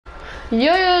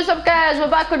What's up guys, we're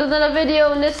back with another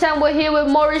video and this time we're here with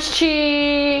Morris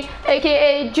Chi,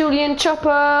 aka Julian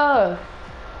Chopper.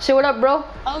 Say what up, bro?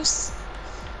 Oh,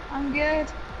 I'm good.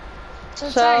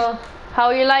 So how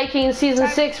are you liking season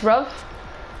 6, bro?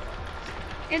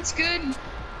 It's good.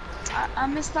 I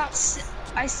missed that.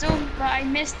 I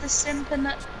missed the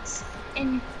simpleness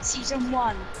in season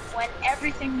 1 when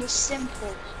everything was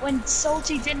simple. When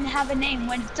Salty didn't have a name.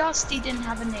 When Dusty didn't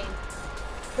have a name.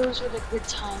 Those were the good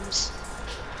times.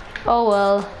 Oh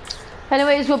well.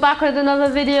 Anyways, we're back with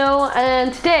another video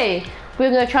and today we're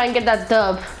gonna try and get that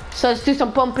dub. So let's do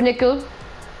some pumpernickel.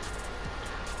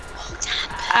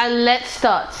 And let's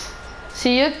start.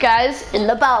 See you guys in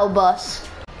the battle bus.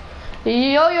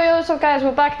 What's up guys,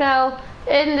 we're back now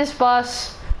in this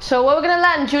bus. So where we're gonna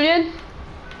land, Julian?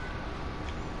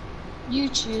 You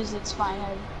choose, it's fine,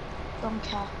 I don't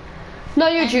care. No,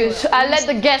 you choose. I let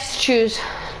the guests choose.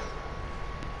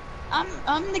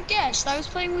 I'm the guest. I was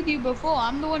playing with you before.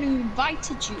 I'm the one who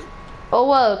invited you. Oh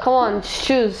well, come on,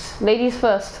 choose. Ladies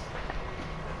first.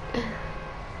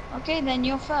 Okay, then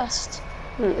you're first.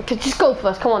 Just go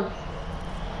first, come on.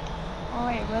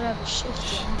 Alright, whatever,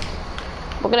 shift.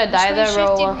 We're gonna die there,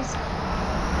 bro.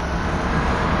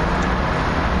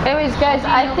 Anyways, guys,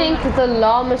 I think the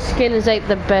llama skin is like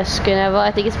the best skin ever. I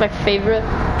think it's my favorite.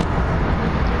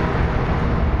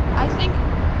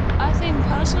 I think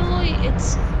personally,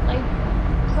 it's like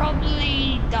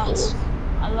probably Dusk.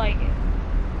 I like it.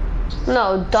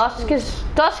 No, Dusk is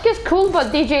cool,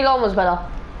 but DJ Llama's better.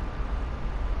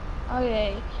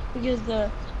 Okay, because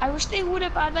I wish they would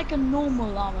have had like a normal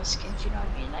llama skin. You know what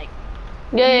I mean? Like.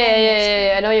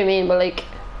 Yeah. I know what you mean, but like,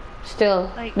 still,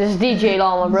 like, this DJ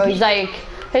Llama, bro. He's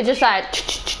just like.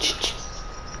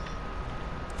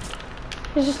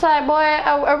 He's just like, boy,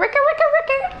 Ricky.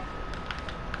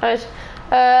 Nice.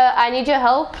 I need your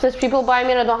help. There's people by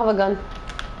me and I don't have a gun.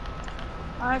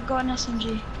 Alright, got an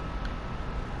SMG.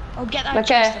 Oh, get that okay,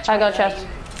 chest. I got a chest.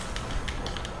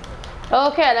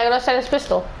 Okay, and I got a silence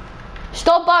pistol.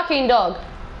 Stop barking, dog.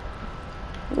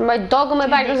 My dog on my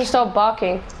back doesn't stop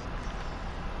barking.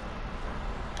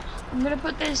 I'm gonna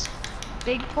put this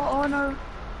big pot on her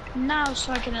now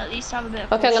so I can at least have a bit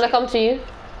of okay, I'm gonna come to you.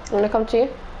 Do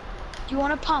you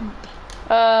want a pump?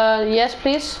 Yes,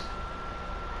 please.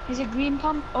 Is it green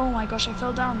pump? Oh my gosh, I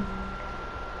fell down.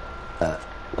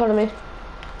 Pardon me.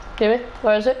 Hear me?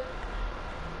 Where is it?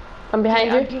 I'm behind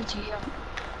you. I'll give it to you.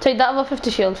 Take that other 50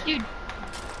 shield. Dude.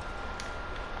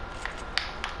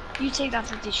 You take that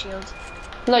 50 shield.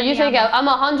 No, you take it. I'm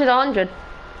 100.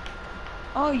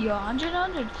 Oh, you're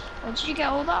 100. Where did you get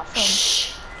all that from?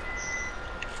 Shh.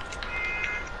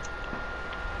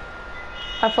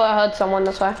 I thought I heard someone,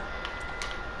 that's why.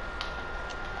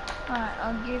 Alright,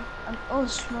 I'll give. Oh,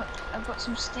 smoke. I've got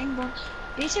some stink bombs.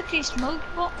 Basically,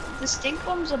 the stink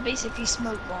bombs are basically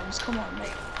smoke bombs. Come on,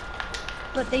 mate.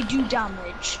 But they do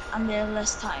damage and they're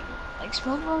less time. Like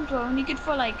smoke bombs were only good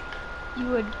for like you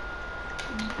would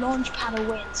launch pad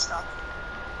away and stuff.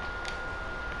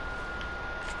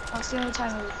 That's the only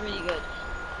time it was really good.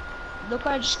 Look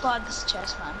what I just got at this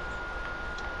chest, man.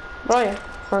 Right,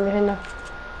 I'm behind now.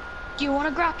 Do you want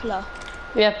a grappler?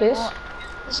 Yeah, please. Or,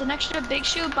 there's an extra big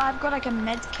shield, but I've got like a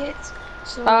med kit,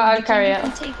 so I'll carry it. You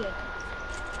can take it.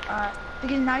 Alright,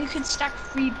 because now you can stack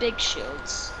 3 big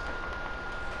shields.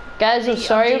 Guys, I'm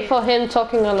sorry for him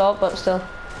talking a lot, but still.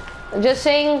 I'm just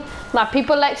saying, my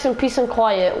people like some peace and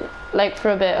quiet, like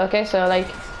for a bit, okay? So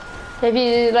like, if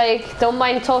you like, don't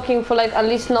mind talking for like, at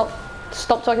least not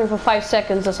stop talking for 5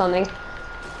 seconds or something.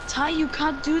 Ty, you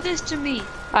can't do this to me.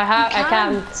 I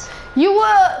can. You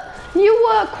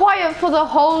were quiet for the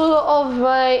whole of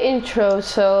my intro,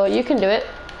 so you can do it.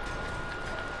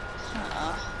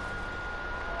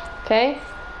 Okay?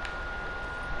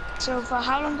 So for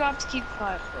how long do I have to keep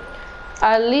quiet for?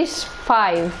 At least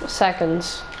 5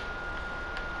 seconds.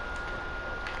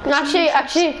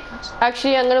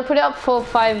 Actually, I'm gonna put it up for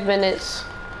 5 minutes.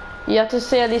 You have to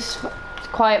stay at least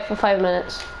quiet for 5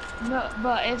 minutes. No,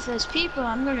 but if there's people,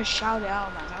 I'm gonna shout it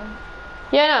out, man.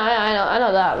 Yeah, I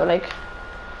know that, but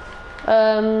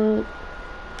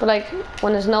like,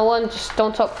 when there's no one, just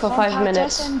don't talk for 5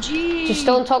 minutes. SMG. Just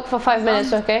don't talk for 5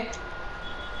 minutes, okay?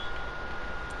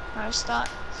 Alright, start.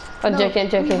 I'm joking.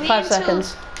 5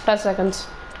 seconds. 5 seconds.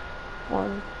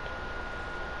 1.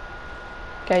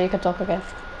 Okay, you can talk again.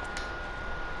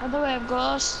 By the way, I've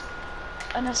got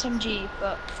an SMG,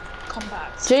 but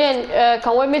compact. Julian,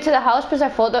 come with me to the house because I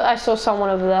thought that I saw someone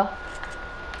over there.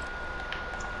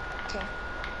 Okay.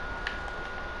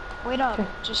 Wait up,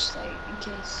 just like in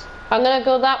case. I'm gonna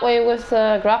go that way with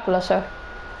the grappler, so.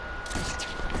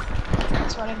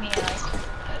 That's what I mean, like.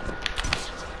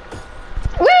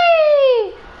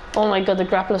 Whee! Oh my god, the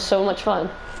grapple is so much fun.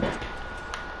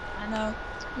 I know.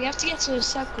 We have to get to the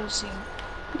circle soon.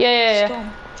 Yeah.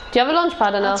 Storm. Do you have a launch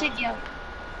pad or no? I'll take you.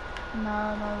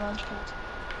 No, no launch pad.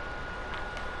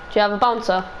 Do you have a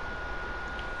bouncer?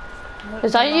 No,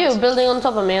 Is that no you bouncers. building on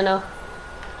top of me or no?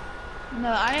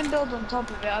 No, I didn't build on top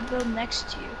of it. I build next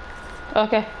to you.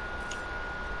 Okay.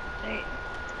 Hey.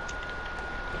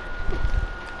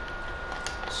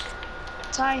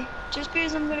 Ty, just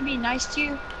because I'm gonna be nice to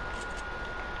you,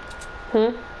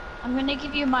 I'm gonna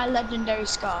give you my legendary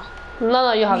scar.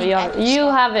 No, you have it. You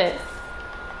have it.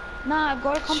 Nah, I've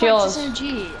got a It's compact yours.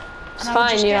 SMG. It's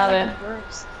fine, you have it.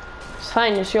 Burst. It's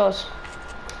fine, it's yours.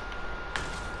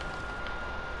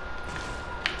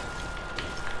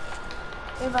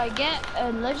 If I get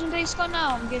a legendary scar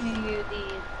now, I'm giving you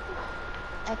the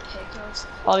epic.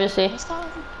 Obviously.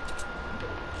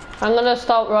 I'm gonna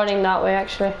start running that way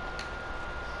actually.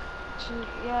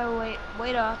 Yeah,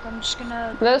 wait up. I'm just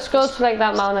gonna. Let's go to like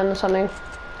that mountain or something.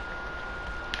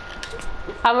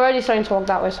 I'm already starting to walk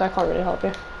that way, so I can't really help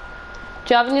you. Do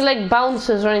you have any like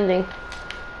bounces or anything?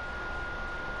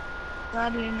 I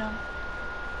don't know.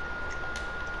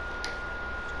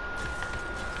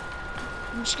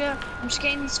 I'm just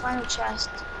getting this final chest.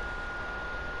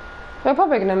 We're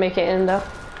probably gonna make it in though.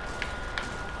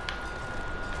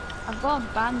 I've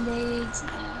got band-aids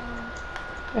now.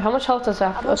 Wait, how much health does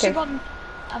that? I've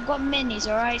got minis,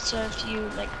 alright, so if you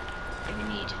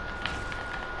need.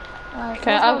 Alright.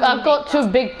 Okay, I've got 2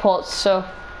 big pots, so.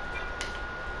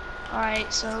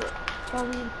 Alright, so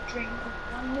probably drink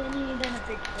 1 mini, then a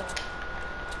big pot.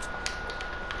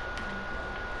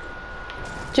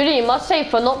 Julie, you must say,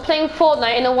 for not playing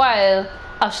Fortnite in a while,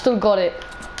 I've still got it.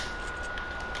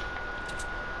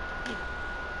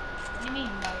 What do you mean,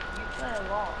 like, you play a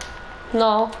lot?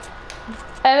 No.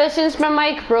 Ever since my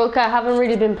mic broke, I haven't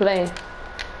really been playing.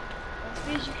 That's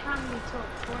because you can't really talk.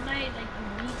 Fortnite, like,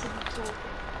 you need to be talking.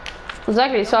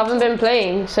 Exactly, so I haven't been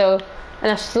playing, so,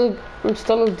 and I'm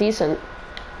still decent.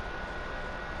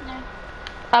 No.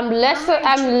 I'm less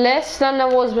than I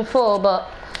was before, but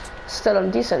still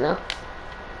I'm decent now.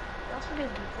 That's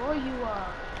because before you got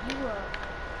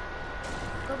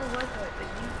the word for it, but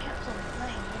you kept on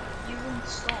playing. You wouldn't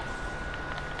stop.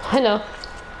 I know.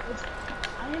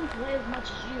 I didn't play as much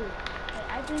as you. Like,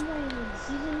 I've been playing in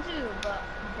season 2, but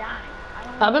dang,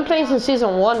 I've been playing since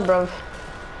season 1, bro.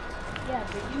 Yeah,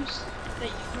 but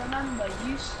remember,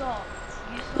 you stopped.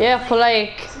 Yeah, for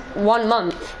like 1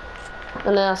 month,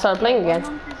 and then I started playing again.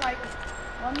 1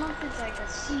 month is like a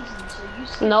season, so you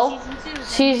skipped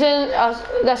season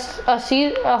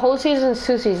 2. A whole season is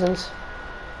 2 seasons.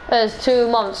 It's 2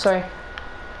 months, sorry.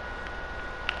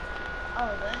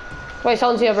 Oh, then. Wait,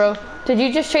 someone's here, bro. Did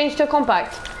you just change to a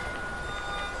compact?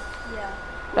 Yeah.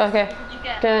 Okay. What did you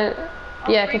get?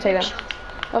 Yeah, I can take that.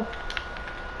 Oh.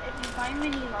 If you find me,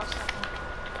 you lost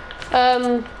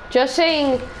something. Just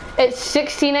saying, it's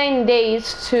 69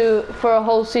 days for a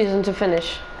whole season to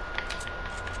finish.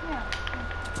 Yeah.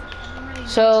 Really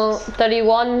So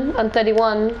 31 and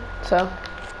 31, so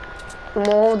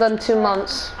more than 2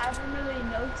 months. I haven't really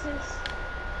noticed.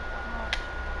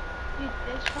 Dude,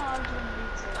 this part I've deleted.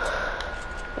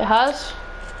 It has?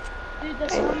 Dude,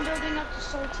 there's someone building up to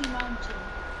Salty Mountain.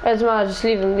 It doesn't matter, just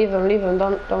leave him,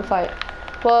 don't fight.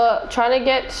 But trying to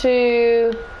get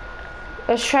to,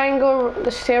 let's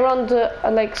stay around the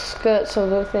like skirts of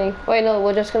the thing. Wait, no,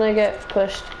 we're just gonna get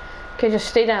pushed. Okay, just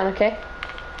stay down, okay?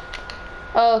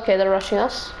 Oh, okay, they're rushing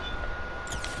us.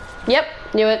 Yep,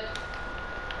 knew it.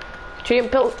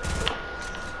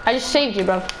 I just saved you,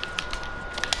 bro.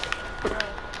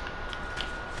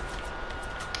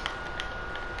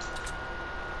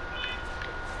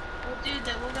 Dude,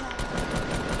 that we're gonna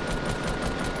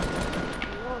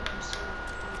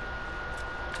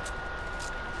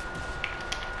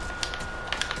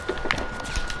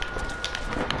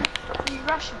Are you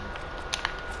rushing?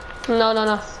 No.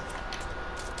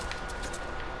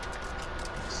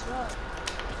 Slow.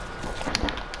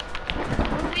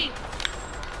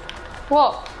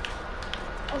 What?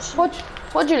 Oh, shoot.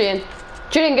 What, Julian?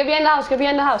 Julian, get behind the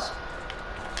house,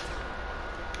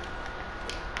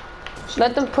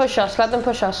 Let them push us, They are,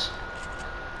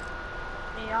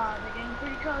 they're getting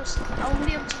pretty close. I won't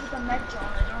be able to put the med on,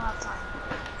 I don't have time.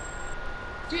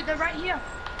 Dude, they're right here.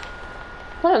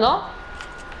 No, they're not.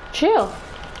 Chill.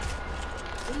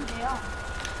 Dude, they are.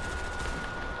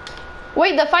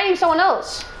 Wait, they're fighting someone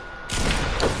else.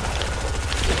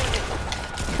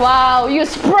 Wow, you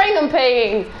spraying and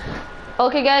paying.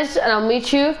 Okay, guys, and I'll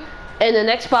meet you in the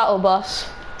next battle bus.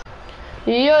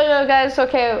 Yo, guys,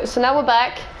 okay, so now we're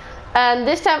back. And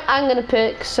this time I'm gonna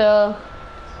pick, so...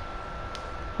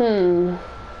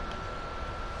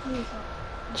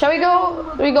 Shall we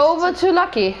go? We go over to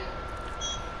Lucky.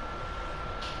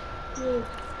 Dude,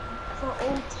 for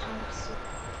old times.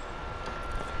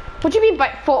 What do you mean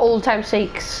by for old time's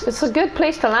sakes? It's a good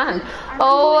place to land.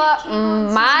 Oh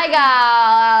my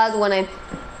God! When I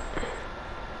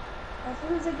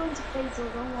things are going to fade, so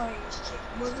don't worry.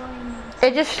 We're going.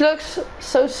 It just looks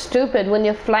so stupid when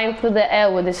you're flying through the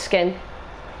air with this skin.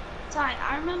 Ty,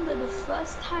 I remember the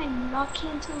first time Lucky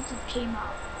and Tilted came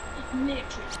out. Literally,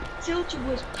 Tilted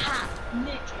was packed.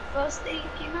 Literally, first day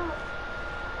it came out.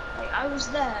 Like I was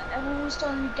there. Everyone was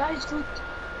telling me, guys, go.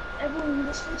 Everyone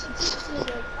was going to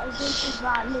Tilted. Like I was going to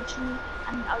that literally,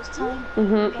 and I was telling.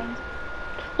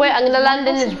 Wait, I'm gonna land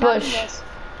in this bush.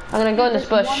 I'm gonna go in this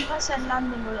bush. One person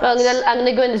landing with I'm us.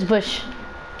 gonna go in this bush.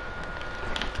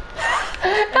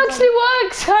 It actually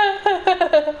works.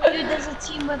 Dude, there's a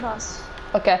team with us.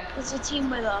 Okay. There's a team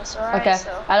with us, alright? Okay.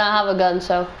 So. I don't have a gun,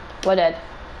 so we're dead.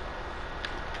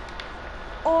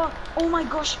 Oh my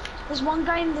gosh, there's one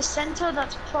guy in the center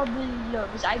that's probably low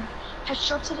because I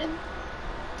headshotted him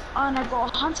and I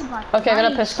got a hunting rifle. Okay, I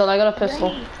got a pistol. I got a pistol.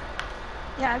 Great.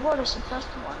 Yeah, I got a suppressed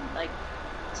one. Like,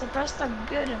 suppressed are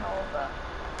good and all, but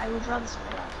I would rather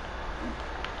spray that.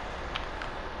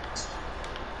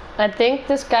 I think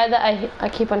this guy that I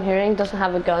keep on hearing doesn't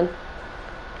have a gun.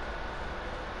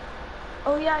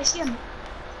 Oh yeah, I see him.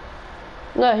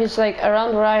 No, he's like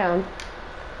around where I am.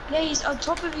 Yeah, he's on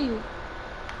top of you.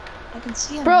 I can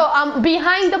see him. Bro, I'm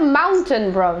behind the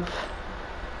mountain, bro.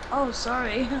 Oh,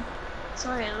 sorry.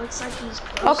 Sorry, it looks like he's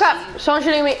close. Oh crap, someone's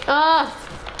shooting me. Oh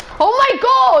my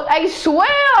God, I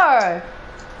swear.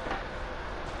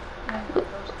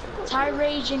 Ty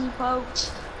raging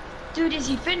quote. Dude, is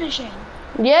he finishing?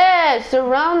 Yes,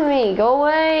 around me. Go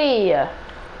away.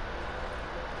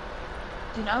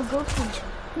 Dude, I'll go for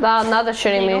you. No, now they're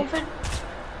shooting me.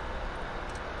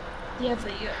 Yeah,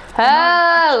 but you.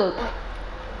 Help!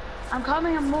 I'm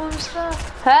coming, I'm almost there.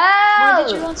 Help! Where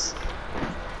did you want?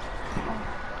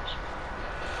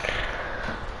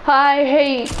 I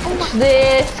hate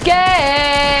this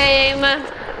game.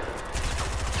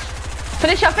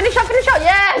 Finish up, finish up, finish up.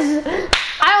 Yes!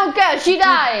 I don't care. She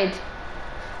died.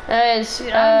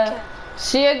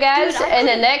 See you guys in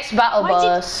the next battle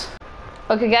bus.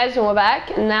 Okay guys, and we're back.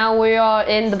 And now we are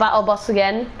in the battle bus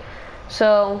again.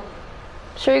 So,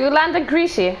 should we go land at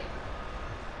Greasy?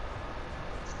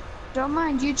 Don't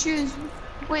mind, you choose.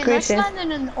 Wait, Greasy. let's land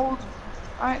in an old.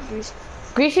 Alright, Greasy.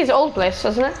 Greasy's old place,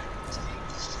 isn't it?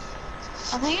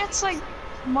 I think it's like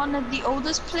one of the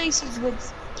oldest places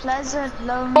with pleasant,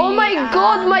 lonely. Oh my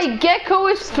God, my gecko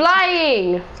is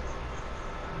flying!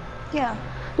 Yeah.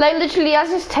 Like literally has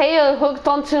his tail hooked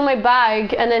onto my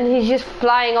bag and then he's just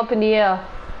flying up in the air.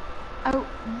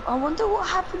 I wonder what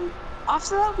happened.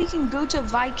 After that we can go to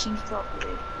Viking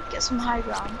probably. Get some high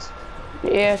ground.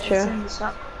 Yeah, true.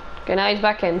 Okay, now he's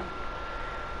back in.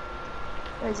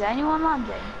 Is anyone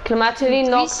landing? Climatically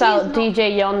knocks out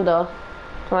DJ Yonder.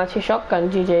 Climatic shotgun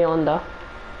DJ Yonder.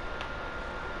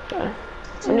 Okay.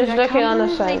 I'm just looking on the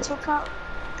side. They took out.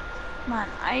 Man,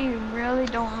 I really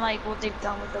don't like what they've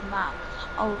done with the map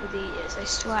over the years. I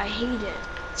swear I hate it.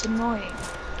 It's annoying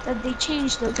that they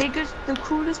changed the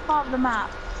coolest part of the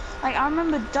map. Like I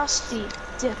remember Dusty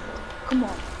Dipper. Come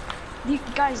on,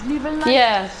 guys, leave a like.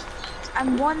 Yeah.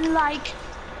 And one like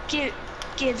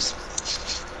gives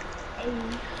a.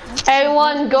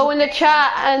 Everyone, go in the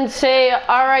chat and say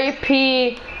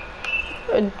RIP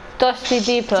Dusty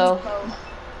Depot.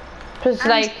 Cause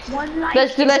like,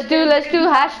 let's do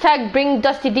hashtag bring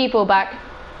Dusty Depot back.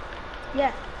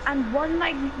 Yeah, and one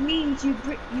like means you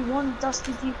want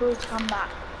Dusty Depot to come back,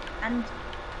 and.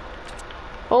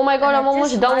 Oh my God, I'm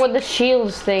almost done with the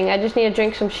shields thing. I just need to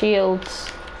drink some shields,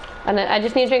 and I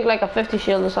just need to drink like a 50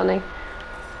 shield or something.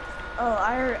 Oh,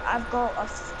 I've got a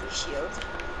 50 shield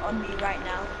on me right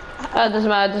now. It doesn't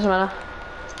matter. It doesn't matter.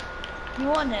 You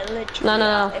want it literally?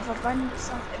 No. If I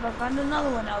find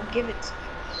another one, I'll give it to you.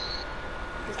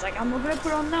 It's like I'm not gonna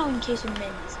put on now in case of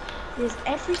minis. Because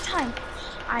every time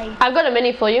I've got a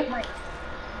mini for you.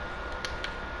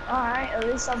 Alright, at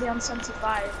least I'll be on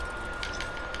 75.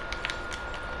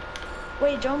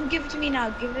 Wait, don't give it to me now.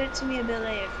 Give it to me a bit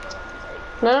later.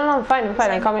 No, I'm fine. I'm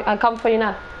fine. I'll come for you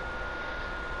now.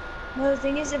 No, the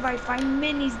thing is, if I find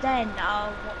minis, then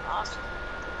I'll ask.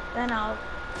 Then I'll.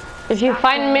 If you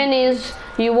find minis,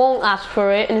 you won't ask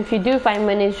for it, and if you do find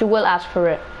minis, you will ask for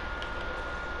it.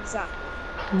 Exactly.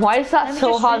 Why is that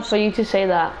so hard for you to say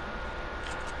that?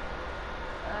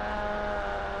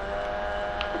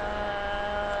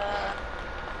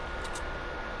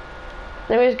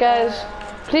 Anyways, guys,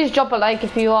 please drop a like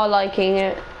if you are liking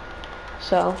it.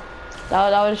 So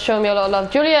that would show me a lot of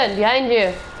love. Julian, behind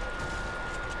you.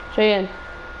 Julian.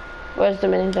 Where's the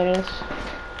mini? There it is.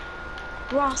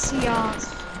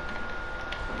 Gracias.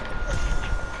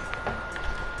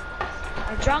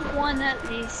 I drank one at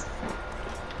least.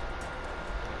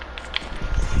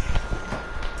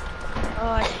 Oh,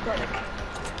 I forgot the king.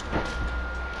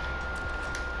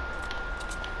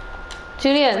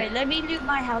 Julian. Wait, let me loot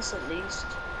my house at least.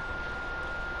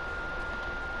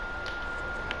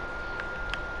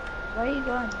 Where are you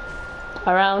going?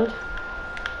 Around.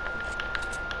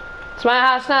 It's my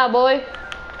house now, boy.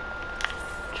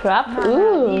 Trap? Nah,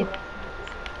 Ooh. leave.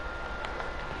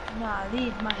 Nah,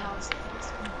 leave my house at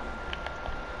least. Come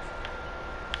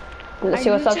on. Let's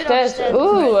see what's upstairs.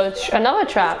 Ooh, another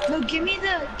trap. No, give me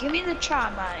the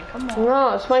trap, man. Come on.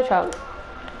 No, it's my trap.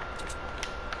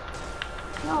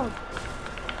 No.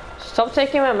 Stop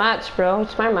taking my mats, bro.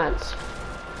 It's my mats.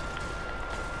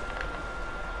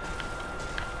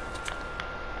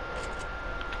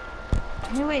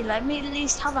 Anyway, let me at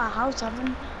least have a house. I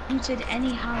haven't looted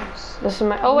any house. This is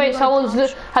my. Oh wait,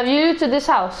 someone's. Have you looted this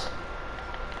house?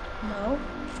 No.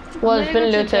 Well, it's been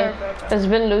looted. It's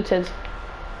been looted.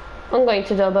 I'm going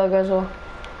to the burger as well.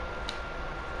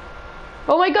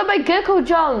 Oh my god, my gecko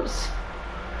jumps!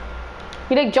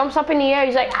 He like jumps up in the air,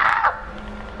 he's like, ah!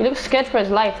 He looks scared for his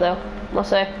life though, must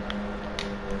say.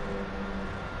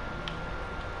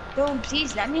 Don't,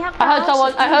 please, let me have I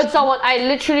heard someone, I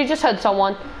literally just heard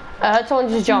someone. I heard someone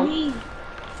just jump. Me.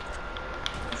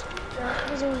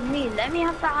 Because it was me. Let me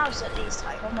have the house at least,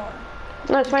 like, come on.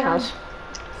 No, it's my house.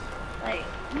 Like,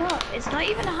 no, it's not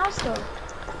even a house though.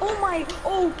 Oh my,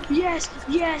 oh, yes,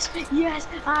 yes, yes,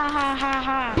 ha ha ha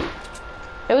ha.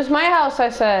 It was my house, I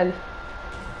said.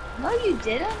 No, you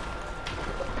didn't.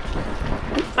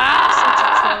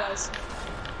 Ah!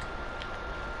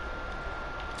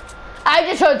 I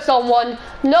just heard someone.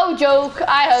 No joke,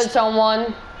 I heard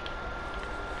someone.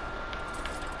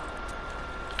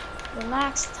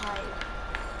 Relax, type.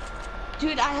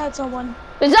 Dude, I heard someone.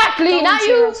 Exactly, now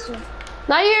you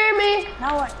hear me.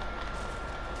 Now what?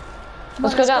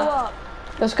 Let's go down. Up.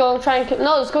 Let's go try and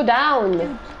no, let's go down.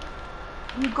 Dude,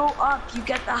 you go up, you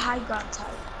get the high ground type.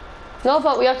 No,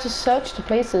 but we have to search the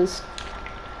places.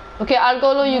 Okay, I'll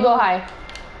go low, you go high.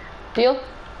 Deal?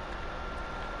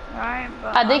 Alright,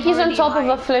 but I think he's on top of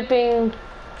a flipping...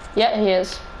 Yeah, he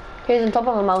is. He's on top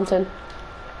of a mountain.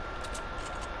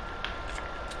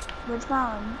 Which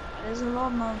mountain? There's a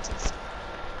lot of mountains.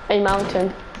 A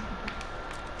mountain.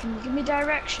 Can you give me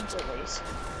directions at least?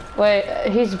 Wait,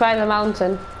 he's by the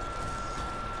mountain.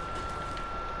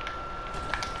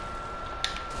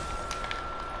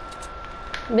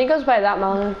 I think he goes by that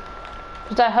mountain.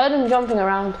 Because I heard him jumping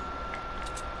around.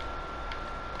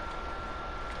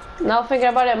 Now thinking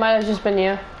about it, it might have just been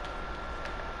you.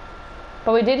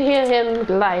 But we did hear him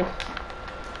glide.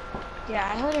 Yeah,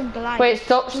 I heard him glide. Wait,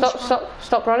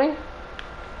 stop running.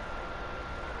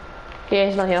 Yeah,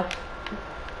 he's not here.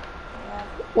 Yeah.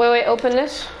 Wait, open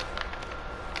this.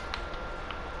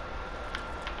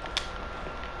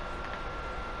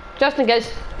 Just in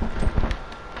case.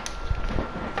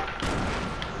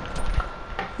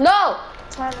 No!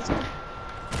 Let's go.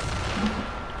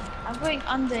 I'm going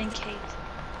under in Kate.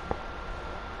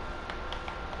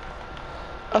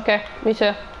 Okay, me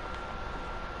too.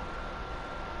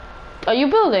 Are you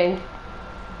building?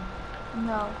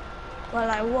 No. Well,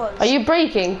 I was. Are you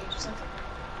breaking?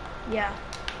 Yeah.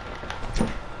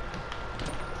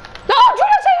 No,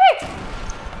 Jordan, save me!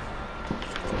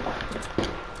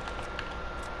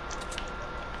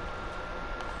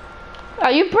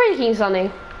 Are you breaking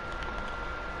something?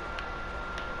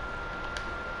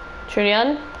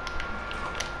 Julian?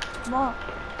 What?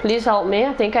 Please help me,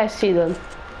 I think I see them.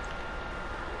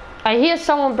 I hear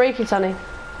someone breaking something.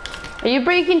 Are you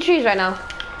breaking trees right now?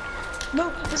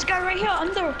 No, this guy right here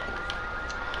under.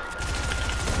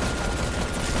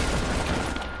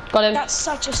 Got him. That's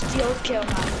such a steal kill,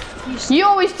 man. You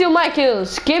always steal my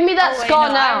kills. Give me that scar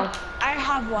now. I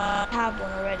have one. I have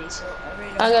one already, so I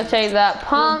really don't I'm gonna take that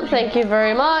pump. Thank you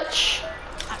very much.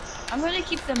 I'm gonna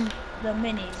keep the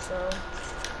minis, so.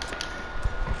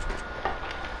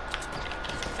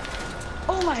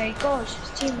 Oh my gosh, his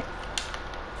teammate.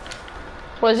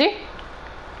 What is he?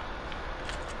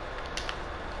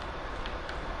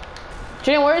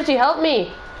 Julian, where is he? Help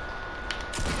me.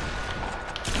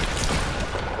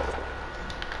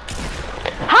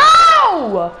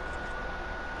 How?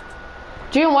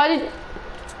 Julian, why did...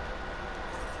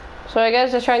 Sorry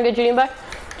guys, let's try and get Julian back.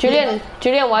 Julian,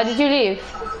 why did you leave?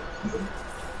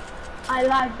 I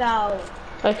lagged out.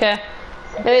 Okay.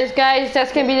 Anyways guys,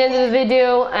 that's gonna be the end of the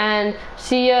video and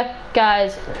see ya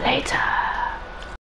guys later.